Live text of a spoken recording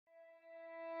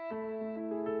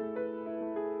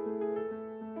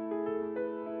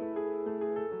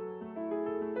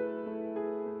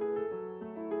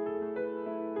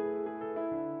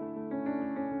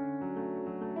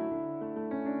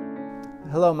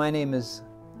Hello, my name is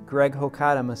Greg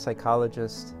Hocott. I'm a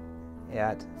psychologist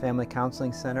at Family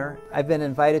Counseling Center. I've been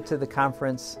invited to the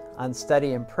conference on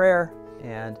study and prayer,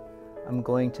 and I'm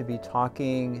going to be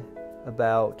talking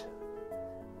about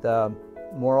the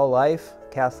moral life,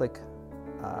 Catholic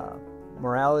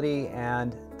morality,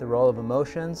 and the role of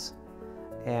emotions,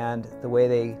 and the way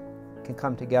they can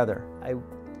come together. I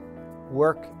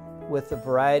work with a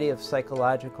variety of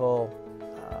psychological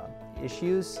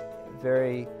issues,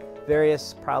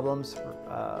 various problems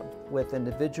with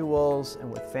individuals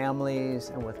and with families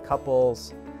and with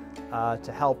couples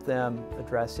to help them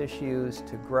address issues,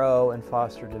 to grow and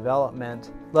foster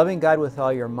development. Loving God with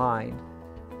all your mind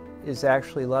is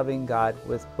actually loving God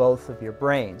with both of your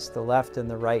brains, the left and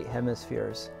the right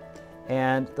hemispheres.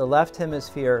 And the left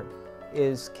hemisphere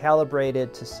is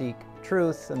calibrated to seek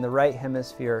truth, and the right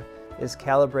hemisphere is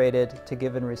calibrated to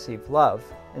give and receive love.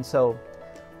 And so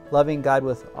loving God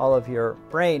with all of your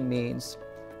brain means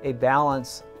a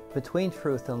balance between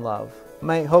truth and love.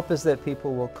 My hope is that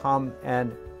people will come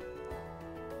and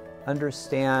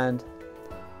understand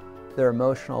their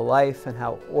emotional life and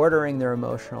how ordering their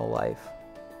emotional life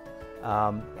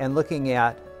and looking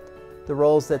at the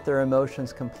roles that their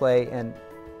emotions can play in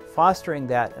fostering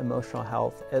that emotional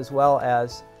health as well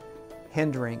as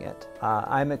hindering it.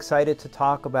 I'm excited to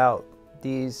talk about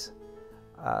these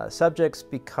subjects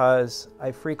because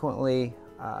I frequently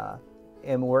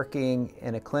am working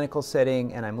in a clinical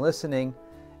setting and I'm listening,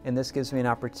 and this gives me an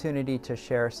opportunity to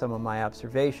share some of my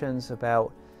observations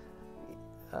about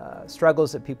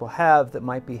struggles that people have that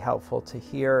might be helpful to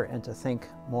hear and to think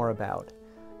more about.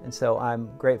 And so I'm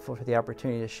grateful for the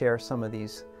opportunity to share some of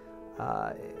these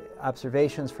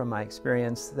observations from my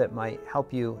experience that might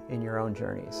help you in your own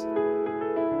journeys.